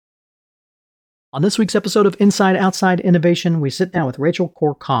On this week's episode of Inside Outside Innovation, we sit down with Rachel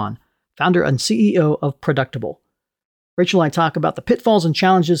Kaur-Khan, founder and CEO of Productable. Rachel and I talk about the pitfalls and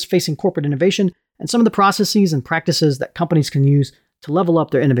challenges facing corporate innovation and some of the processes and practices that companies can use to level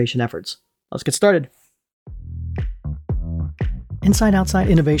up their innovation efforts. Let's get started. Inside Outside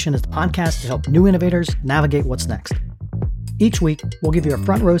Innovation is the podcast to help new innovators navigate what's next. Each week, we'll give you a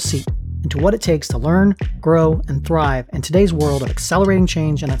front row seat into what it takes to learn, grow, and thrive in today's world of accelerating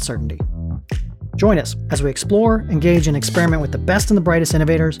change and uncertainty. Join us as we explore, engage, and experiment with the best and the brightest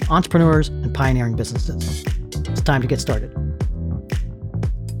innovators, entrepreneurs, and pioneering businesses. It's time to get started.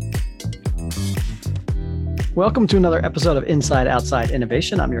 Welcome to another episode of Inside Outside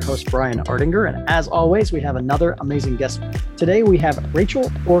Innovation. I'm your host, Brian Ardinger, and as always, we have another amazing guest. Today, we have Rachel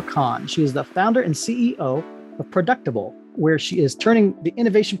Kaur-Khan. She is the founder and CEO of Productable, where she is turning the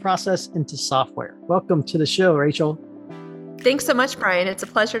innovation process into software. Welcome to the show, Rachel. Thanks so much, Brian. It's a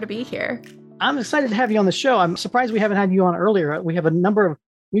pleasure to be here. I'm excited to have you on the show. I'm surprised we haven't had you on earlier. We have a number of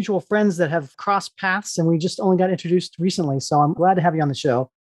mutual friends that have crossed paths, and we just only got introduced recently. So I'm glad to have you on the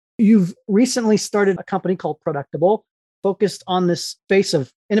show. You've recently started a company called Productable, focused on this space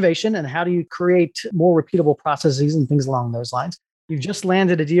of innovation and how do you create more repeatable processes and things along those lines. You've just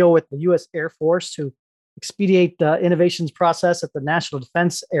landed a deal with the U.S. Air Force to expedite the innovations process at the national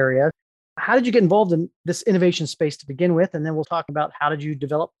defense area. How did you get involved in this innovation space to begin with? And then we'll talk about how did you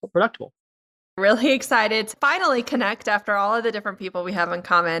develop Productable. Really excited to finally connect after all of the different people we have in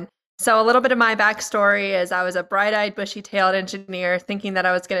common. So a little bit of my backstory is I was a bright-eyed, bushy-tailed engineer thinking that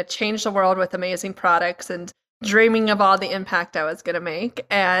I was going to change the world with amazing products and dreaming of all the impact I was going to make.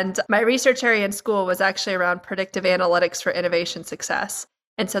 And my research area in school was actually around predictive analytics for innovation success.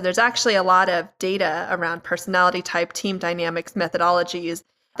 And so there's actually a lot of data around personality type, team dynamics, methodologies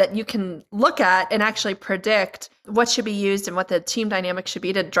that you can look at and actually predict what should be used and what the team dynamic should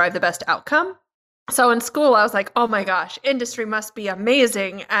be to drive the best outcome. So in school, I was like, oh my gosh, industry must be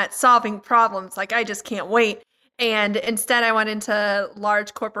amazing at solving problems. Like, I just can't wait. And instead, I went into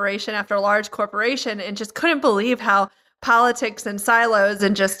large corporation after large corporation and just couldn't believe how politics and silos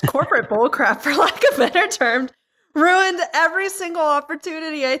and just corporate bullcrap, for lack of a better term, ruined every single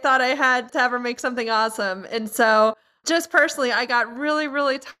opportunity I thought I had to ever make something awesome. And so just personally, I got really,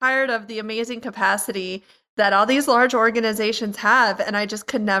 really tired of the amazing capacity that all these large organizations have. And I just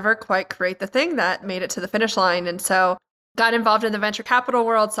could never quite create the thing that made it to the finish line. And so got involved in the venture capital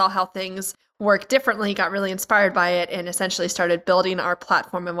world, saw how things work differently, got really inspired by it, and essentially started building our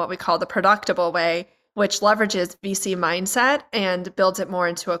platform in what we call the Productable way, which leverages VC mindset and builds it more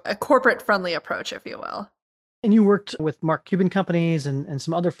into a corporate friendly approach, if you will. And you worked with Mark Cuban companies and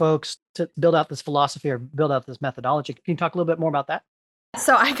some other folks to build out this philosophy or build out this methodology. Can you talk a little bit more about that?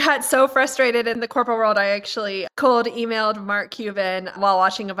 So I got so frustrated in the corporate world, I actually cold emailed Mark Cuban while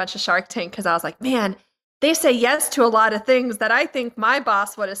watching a bunch of Shark Tank because I was like, man, they say yes to a lot of things that I think my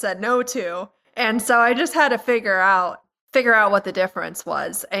boss would have said no to. And so I just had to figure out what the difference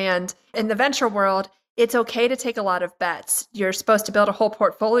was. And in the venture world, it's okay to take a lot of bets. You're supposed to build a whole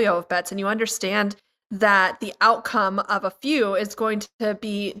portfolio of bets, and you understand that the outcome of a few is going to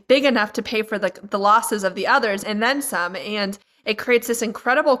be big enough to pay for the losses of the others and then some. And it creates this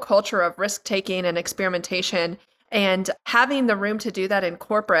incredible culture of risk-taking and experimentation. And having the room to do that in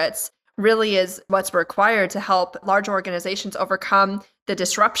corporates really is what's required to help large organizations overcome the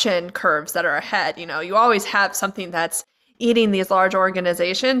disruption curves that are ahead. You know, you always have something that's eating these large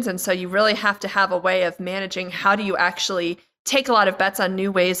organizations. And so you really have to have a way of managing how do you actually take a lot of bets on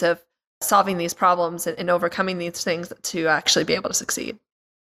new ways of solving these problems and overcoming these things to actually be able to succeed.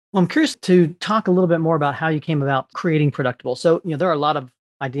 Well, I'm curious to talk a little bit more about how you came about creating Productable. So, there are a lot of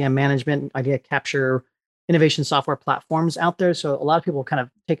idea management, idea capture, innovation software platforms out there. So a lot of people have kind of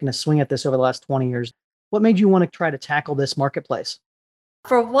taken a swing at this over the last 20 years. What made you want to try to tackle this marketplace?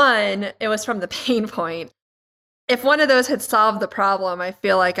 For one, it was from the pain point. If one of those had solved the problem, I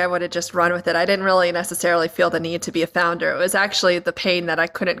feel like I would have just run with it. I didn't really necessarily feel the need to be a founder. It was actually the pain that I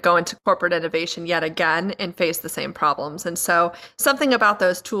couldn't go into corporate innovation yet again and face the same problems. And so something about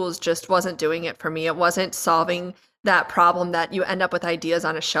those tools just wasn't doing it for me. It wasn't solving that problem that you end up with ideas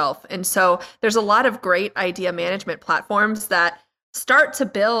on a shelf. And so there's a lot of great idea management platforms that start to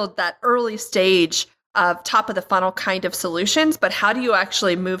build that early stage of top of the funnel kind of solutions, but how do you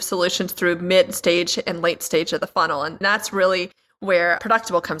actually move solutions through mid stage and late stage of the funnel? And that's really where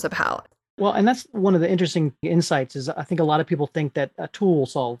Productable comes about. Well, and that's one of the interesting insights is I think a lot of people think that a tool will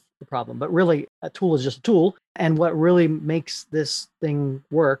solve the problem, but really a tool is just a tool. And what really makes this thing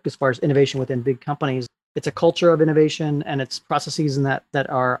work as far as innovation within big companies, it's a culture of innovation and it's processes and that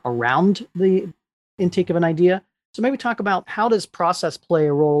are around the intake of an idea. So maybe talk about how does process play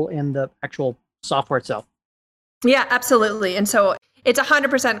a role in the actual software itself. Yeah, absolutely. And so it's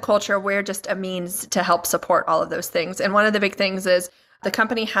 100% culture. We're just a means to help support all of those things. And one of the big things is the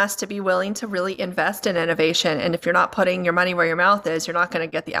company has to be willing to really invest in innovation. And if you're not putting your money where your mouth is, you're not going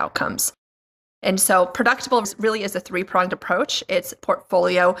to get the outcomes. And so Productable really is a three-pronged approach. It's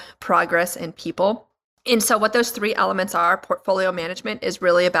portfolio, progress, and people. And so what those three elements are, portfolio management is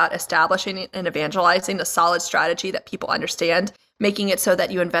really about establishing and evangelizing a solid strategy that people understand, making it so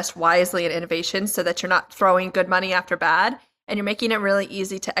that you invest wisely in innovation so that you're not throwing good money after bad, and you're making it really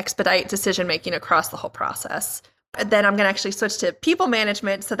easy to expedite decision-making across the whole process. Then I'm going to actually switch to people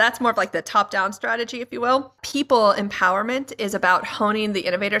management. So that's more of like the top-down strategy, if you will. People empowerment is about honing the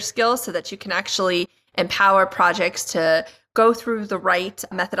innovator skills so that you can actually empower projects to go through the right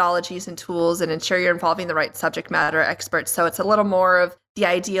methodologies and tools and ensure you're involving the right subject matter experts. So it's a little more of the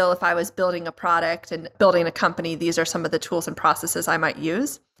ideal. If I was building a product and building a company, these are some of the tools and processes I might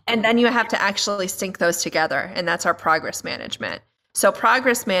use. And then you have to actually sync those together. And that's our progress management. So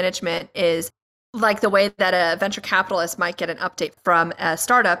progress management is like the way that a venture capitalist might get an update from a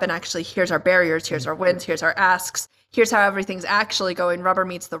startup and actually, here's our barriers, here's our wins, here's our asks, here's how everything's actually going, rubber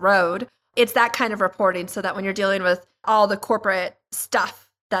meets the road. It's that kind of reporting so that when you're dealing with all the corporate stuff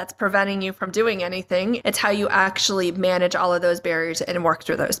that's preventing you from doing anything, it's how you actually manage all of those barriers and work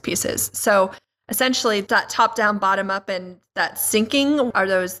through those pieces. So essentially that top down, bottom up, and that syncing are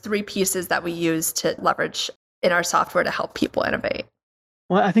those three pieces that we use to leverage in our software to help people innovate.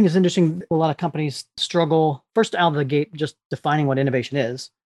 Well, I think it's interesting. A lot of companies struggle first out of the gate just defining what innovation is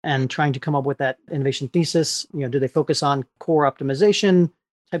and trying to come up with that innovation thesis. Do they focus on core optimization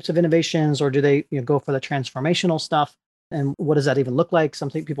types of innovations, or do they go for the transformational stuff? And what does that even look like? Some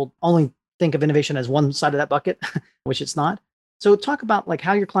people only think of innovation as one side of that bucket, which it's not. So talk about like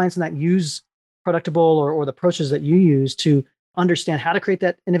how your clients in that use Productable or the approaches that you use to understand how to create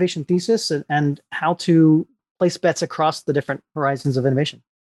that innovation thesis and how to place bets across the different horizons of innovation.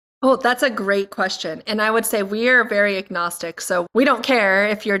 Oh, that's a great question. And I would say we are very agnostic. So we don't care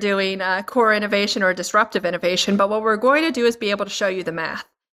if you're doing core innovation or disruptive innovation, but what we're going to do is be able to show you the math.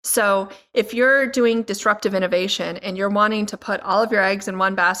 So if you're doing disruptive innovation and you're wanting to put all of your eggs in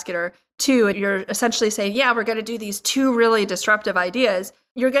one basket or two, and you're essentially saying, yeah, we're going to do these two really disruptive ideas,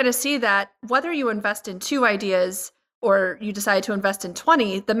 you're going to see that whether you invest in two ideas or you decide to invest in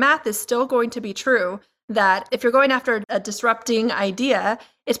 20, the math is still going to be true that if you're going after a disrupting idea,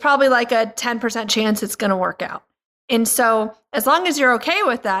 it's probably like a 10% chance it's going to work out. And so as long as you're okay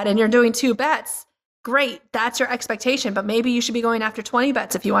with that and you're doing two bets, great, that's your expectation. But maybe you should be going after 20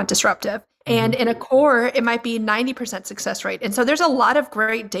 bets if you want disruptive. And in a core, it might be 90% success rate. And so there's a lot of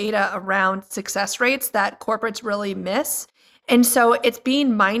great data around success rates that corporates really miss. And so it's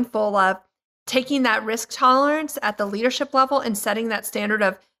being mindful of taking that risk tolerance at the leadership level and setting that standard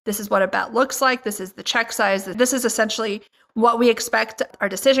of this is what a bet looks like. This is the check size. This is essentially what we expect our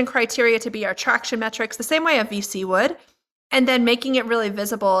decision criteria to be, our traction metrics, the same way a VC would. And then making it really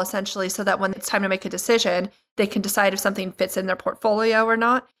visible, essentially, so that when it's time to make a decision, they can decide if something fits in their portfolio or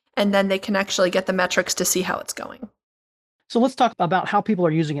not. And then they can actually get the metrics to see how it's going. So let's talk about how people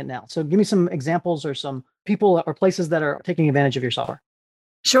are using it now. So give me some examples or some people or places that are taking advantage of your software.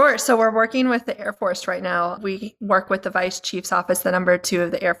 Sure. So we're working with the Air Force right now. We work with the Vice Chief's Office, the number 2 of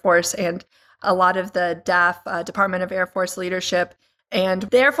the Air Force, and a lot of the DAF, Department of Air Force leadership. And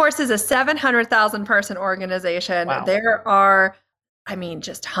the Air Force is a 700,000 person organization. Wow. There are,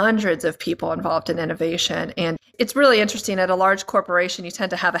 just hundreds of people involved in innovation. And it's really interesting. At a large corporation, you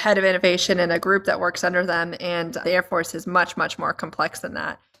tend to have a head of innovation and a group that works under them. And the Air Force is much, much more complex than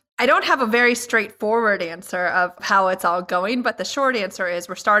that. I don't have a very straightforward answer of how it's all going, but the short answer is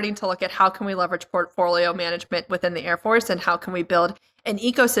we're starting to look at how can we leverage portfolio management within the Air Force and how can we build an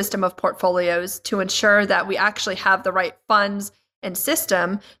ecosystem of portfolios to ensure that we actually have the right funds and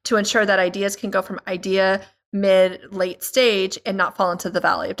system to ensure that ideas can go from idea, mid, late stage and not fall into the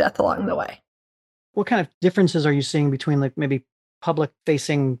valley of death along the way. What kind of differences are you seeing between like maybe public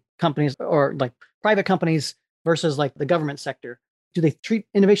facing companies or like private companies versus like the government sector? Do they treat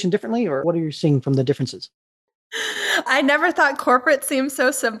innovation differently, or what are you seeing from the differences? I never thought corporate seemed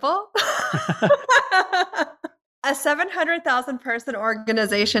so simple. A 700,000 person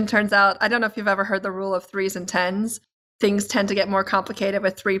organization turns out, I don't know if you've ever heard the rule of 3s and 10s. Things tend to get more complicated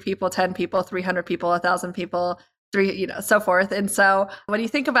with 3 people, 10 people, 300 people, 1,000 people, so forth. And so when you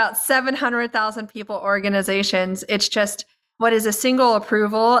think about 700,000 people organizations, it's just what is a single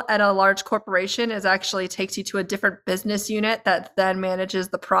approval at a large corporation is actually takes you to a different business unit that then manages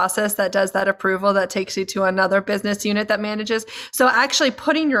the process that does that approval, that takes you to another business unit that manages. So actually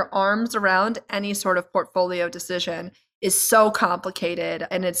putting your arms around any sort of portfolio decision is so complicated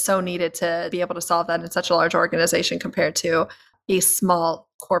and it's so needed to be able to solve that in such a large organization compared to a small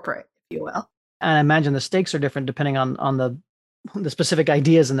corporate, if you will. And I imagine the stakes are different depending on the specific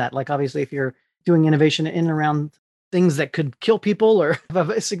ideas in that. Like obviously if you're doing innovation in and around things that could kill people or have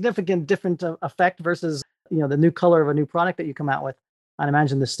a significant different effect versus, the new color of a new product that you come out with, I'd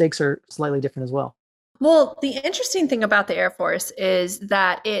imagine the stakes are slightly different as well. Well, the interesting thing about the Air Force is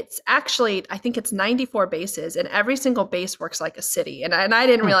that it's actually, I think it's 94 bases, and every single base works like a city. And I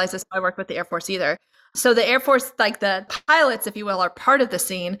didn't realize this when I worked with the Air Force either. So the Air Force, like the pilots, if you will, are part of the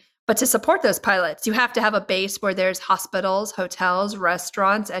scene. But to support those pilots, you have to have a base where there's hospitals, hotels,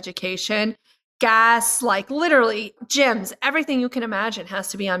 restaurants, education, gas, like literally gyms, everything you can imagine has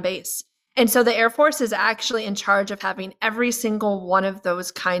to be on base. And so the Air Force is actually in charge of having every single one of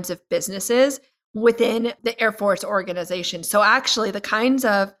those kinds of businesses within the Air Force organization. So actually the kinds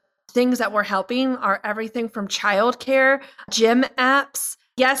of things that we're helping are everything from childcare, gym apps.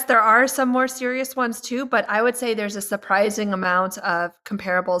 Yes, there are some more serious ones too, but I would say there's a surprising amount of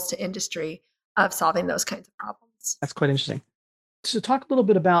comparables to industry of solving those kinds of problems. That's quite interesting. So talk a little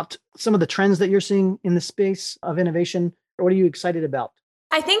bit about some of the trends that you're seeing in the space of innovation. What are you excited about?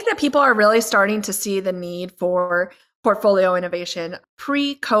 I think that people are really starting to see the need for portfolio innovation.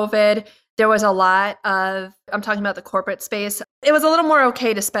 Pre-COVID, there was a lot of, I'm talking about the corporate space. It was a little more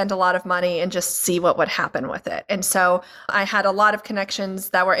okay to spend a lot of money and just see what would happen with it. And so I had a lot of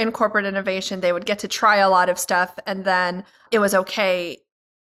connections that were in corporate innovation. They would get to try a lot of stuff, and then it was okay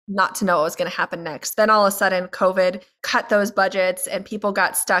not to know what was going to happen next. Then all of a sudden, COVID cut those budgets and people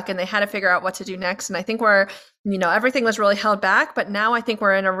got stuck and they had to figure out what to do next. And I think everything was really held back. But now I think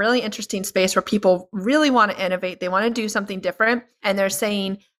we're in a really interesting space where people really want to innovate. They want to do something different. And they're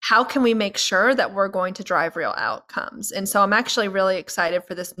saying, how can we make sure that we're going to drive real outcomes? And so I'm actually really excited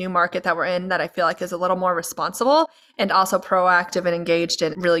for this new market that we're in that I feel like is a little more responsible and also proactive and engaged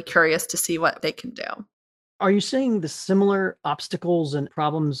and really curious to see what they can do. Are you seeing the similar obstacles and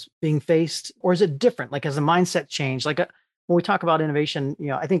problems being faced, or is it different? Like, has the mindset changed? Like when we talk about innovation,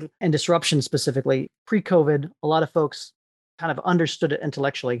 I think, and disruption specifically, pre-COVID, a lot of folks kind of understood it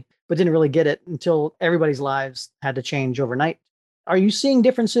intellectually, but didn't really get it until everybody's lives had to change overnight. Are you seeing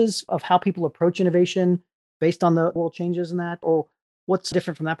differences of how people approach innovation based on the world changes in that, or what's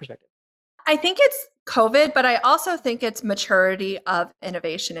different from that perspective? I think it's COVID, but I also think it's maturity of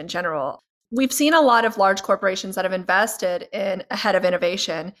innovation in general. We've seen a lot of large corporations that have invested in ahead of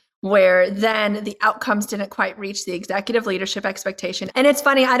innovation where then the outcomes didn't quite reach the executive leadership expectation. And it's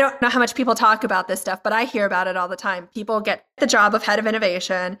funny, I don't know how much people talk about this stuff, but I hear about it all the time. People get the job of head of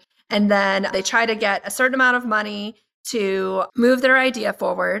innovation, and then they try to get a certain amount of money to move their idea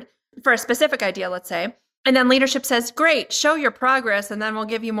forward for a specific idea, let's say. And then leadership says, great, show your progress, and then we'll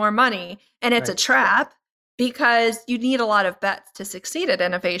give you more money. And it's a trap, because you need a lot of bets to succeed at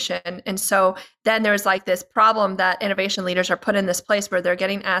innovation. And so then there's like this problem that innovation leaders are put in this place where they're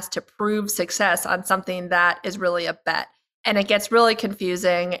getting asked to prove success on something that is really a bet. And it gets really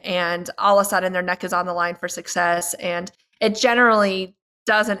confusing, and all of a sudden their neck is on the line for success. And it generally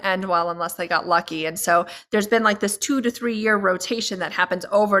doesn't end well unless they got lucky. And so there's been like this 2 to 3 year rotation that happens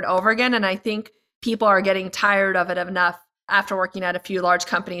over and over again. And I think people are getting tired of it enough after working at a few large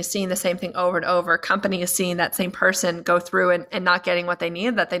companies, seeing the same thing over and over. Companies seeing that same person go through and not getting what they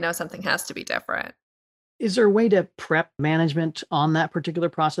need, that they know something has to be different. Is there a way to prep management on that particular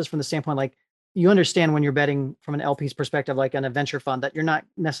process from the standpoint, like you understand when you're betting from an LP's perspective, like in a venture fund, that you're not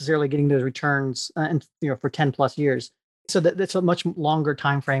necessarily getting those returns and for 10 plus years. So that's a much longer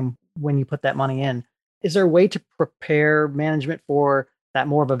time frame when you put that money in. Is there a way to prepare management for that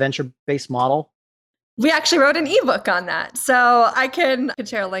more of a venture-based model? We actually wrote an ebook on that. So I can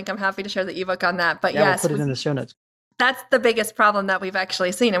share a link. I'm happy to share the ebook on that. But yes, we'll put it in the show notes. That's the biggest problem that we've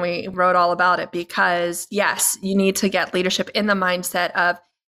actually seen. And we wrote all about it because, yes, you need to get leadership in the mindset of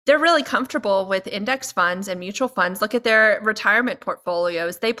they're really comfortable with index funds and mutual funds. Look at their retirement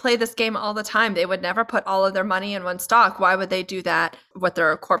portfolios. They play this game all the time. They would never put all of their money in one stock. Why would they do that with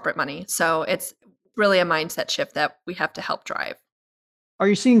their corporate money? So it's really a mindset shift that we have to help drive. Are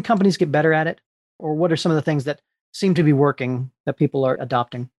you seeing companies get better at it? Or what are some of the things that seem to be working that people are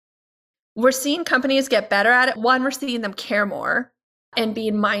adopting? We're seeing companies get better at it. One, we're seeing them care more and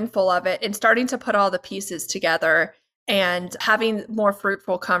being mindful of it and starting to put all the pieces together and having more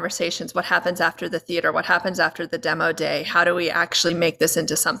fruitful conversations. What happens after the theater? What happens after the demo day? How do we actually make this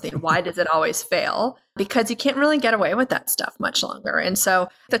into something? Why does it always fail? Because you can't really get away with that stuff much longer. And so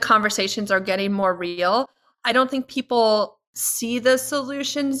the conversations are getting more real. I don't think people see the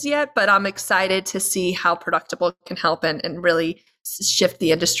solutions yet, but I'm excited to see how Productable can help and really shift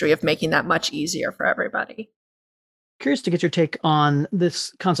the industry of making that much easier for everybody. Curious to get your take on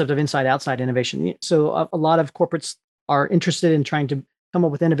this concept of inside-outside innovation. So a lot of corporates are interested in trying to come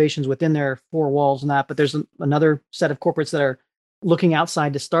up with innovations within their four walls and that, but there's another set of corporates that are looking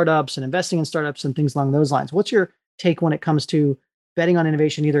outside to startups and investing in startups and things along those lines. What's your take when it comes to betting on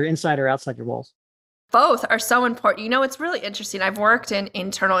innovation, either inside or outside your walls? Both are so important. It's really interesting. I've worked in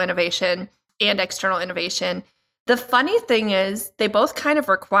internal innovation and external innovation. The funny thing is they both kind of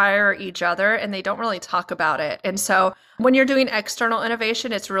require each other and they don't really talk about it. And so when you're doing external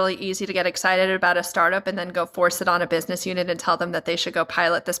innovation, it's really easy to get excited about a startup and then go force it on a business unit and tell them that they should go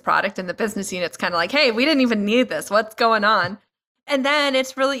pilot this product. And the business unit's kind of like, hey, we didn't even need this. What's going on? And then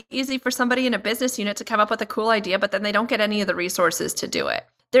it's really easy for somebody in a business unit to come up with a cool idea, but then they don't get any of the resources to do it.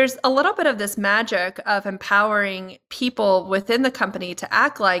 There's a little bit of this magic of empowering people within the company to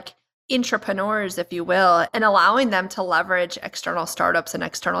act like entrepreneurs, if you will, and allowing them to leverage external startups and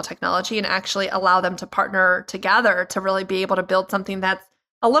external technology and actually allow them to partner together to really be able to build something that's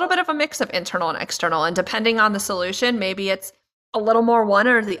a little bit of a mix of internal and external. And depending on the solution, maybe it's a little more one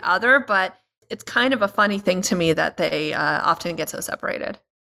or the other, but it's kind of a funny thing to me that they often get so separated.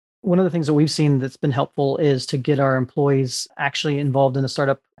 One of the things that we've seen that's been helpful is to get our employees actually involved in the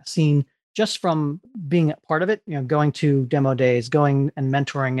startup scene just from being a part of it, going to demo days, going and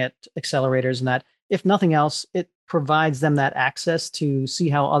mentoring at accelerators and that. If nothing else, it provides them that access to see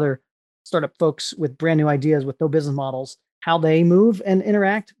how other startup folks with brand new ideas, with no business models, how they move and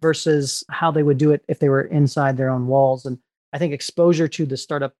interact versus how they would do it if they were inside their own walls. And I think exposure to the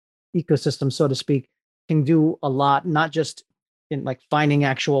startup ecosystem, so to speak, can do a lot, not just in like finding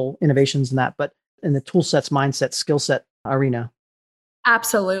actual innovations and that, but in the tool sets, mindset, skill set arena.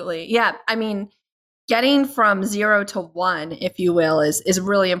 Absolutely. Yeah. I mean, getting from 0 to 1, if you will, is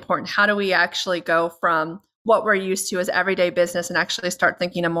really important. How do we actually go from what we're used to as everyday business and actually start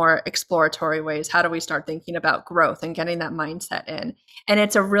thinking in more exploratory ways? How do we start thinking about growth and getting that mindset in? And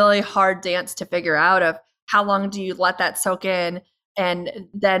it's a really hard dance to figure out of how long do you let that soak in and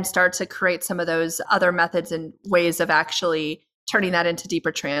then start to create some of those other methods and ways of actually turning that into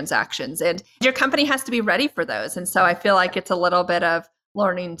deeper transactions. And your company has to be ready for those. And so I feel like it's a little bit of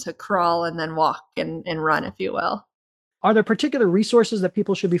learning to crawl and then walk and run, if you will. Are there particular resources that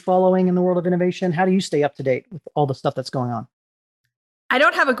people should be following in the world of innovation? How do you stay up to date with all the stuff that's going on? I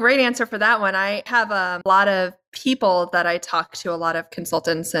don't have a great answer for that one. I have a lot of people that I talk to, a lot of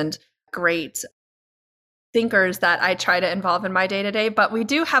consultants and great thinkers that I try to involve in my day-to-day, but we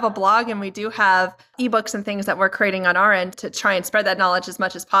do have a blog and we do have ebooks and things that we're creating on our end to try and spread that knowledge as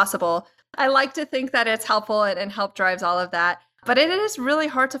much as possible. I like to think that it's helpful and help drives all of that, but it is really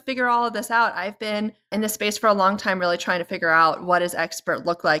hard to figure all of this out. I've been in this space for a long time, really trying to figure out what does expert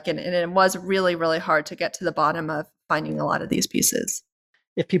look like. And it was really, really hard to get to the bottom of finding a lot of these pieces.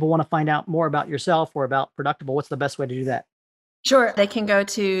 If people want to find out more about yourself or about Productable, what's the best way to do that? Sure. They can go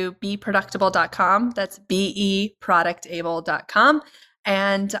to beproductable.com. That's beproductable.com.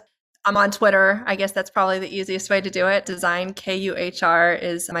 And I'm on Twitter. I guess that's probably the easiest way to do it. Design KUHR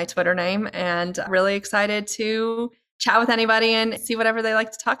is my Twitter name. And really excited to chat with anybody and see whatever they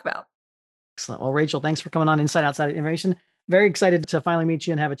like to talk about. Excellent. Well, Rachel, thanks for coming on Inside Outside Innovation. Very excited to finally meet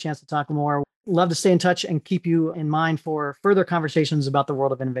you and have a chance to talk more. Love to stay in touch and keep you in mind for further conversations about the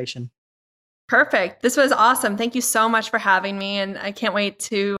world of innovation. Perfect. This was awesome. Thank you so much for having me. And I can't wait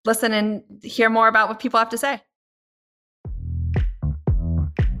to listen and hear more about what people have to say.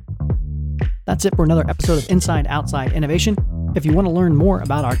 That's it for another episode of Inside Outside Innovation. If you want to learn more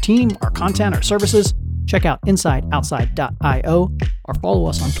about our team, our content, our services, check out insideoutside.io or follow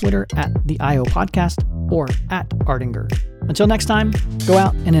us on Twitter at the IO Podcast or at Ardinger. Until next time, go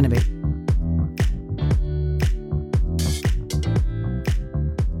out and innovate.